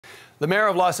The mayor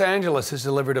of Los Angeles has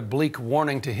delivered a bleak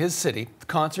warning to his city.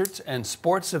 Concerts and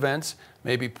sports events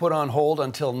may be put on hold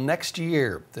until next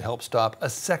year to help stop a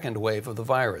second wave of the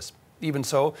virus. Even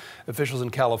so, officials in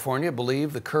California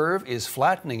believe the curve is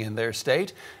flattening in their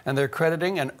state, and they're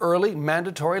crediting an early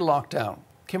mandatory lockdown.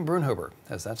 Kim Brunhuber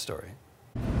has that story.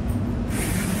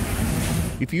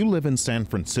 If you live in San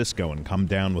Francisco and come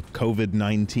down with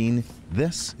COVID-19,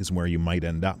 this is where you might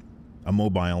end up. A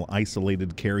mobile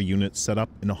isolated care unit set up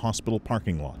in a hospital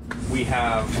parking lot. We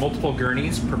have multiple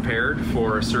gurneys prepared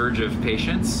for a surge of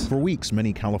patients. For weeks,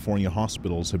 many California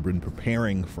hospitals have been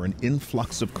preparing for an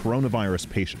influx of coronavirus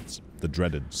patients, the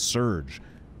dreaded surge.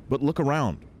 But look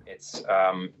around. It's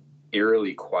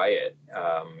eerily quiet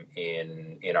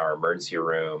in our emergency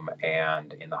room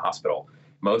and in the hospital.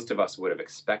 Most of us would have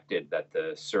expected that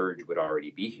the surge would already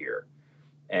be here,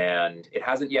 and it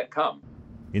hasn't yet come.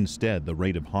 Instead, the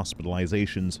rate of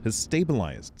hospitalizations has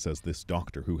stabilized, says this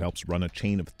doctor who helps run a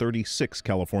chain of 36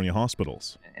 California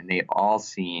hospitals. And they've all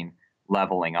seen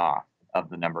leveling off of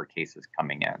the number of cases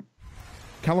coming in.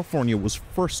 California was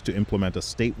first to implement a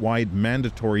statewide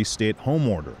mandatory stay-at-home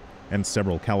order, and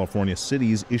several California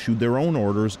cities issued their own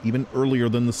orders even earlier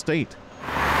than the state.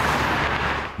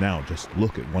 Now just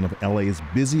look at one of LA's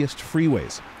busiest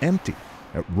freeways, empty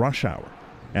at rush hour.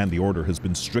 And the order has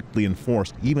been strictly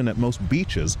enforced even at most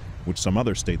beaches, which some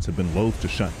other states have been loath to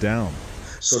shut down.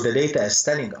 So the data is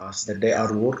telling us that they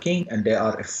are working and they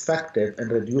are effective in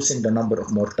reducing the number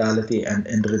of mortality and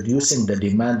in reducing the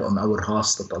demand on our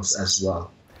hospitals as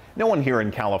well. No one here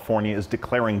in California is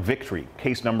declaring victory.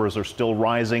 Case numbers are still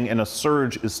rising and a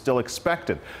surge is still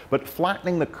expected. But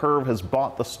flattening the curve has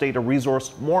bought the state a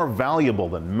resource more valuable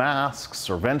than masks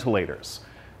or ventilators: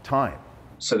 time.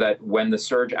 So that when the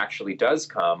surge actually does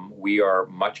come, we are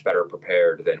much better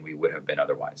prepared than we would have been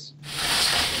otherwise.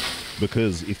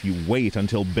 Because if you wait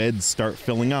until beds start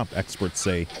filling up, experts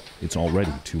say it's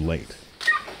already too late.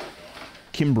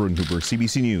 Kim Brunhuber,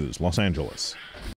 CBC News, Los Angeles.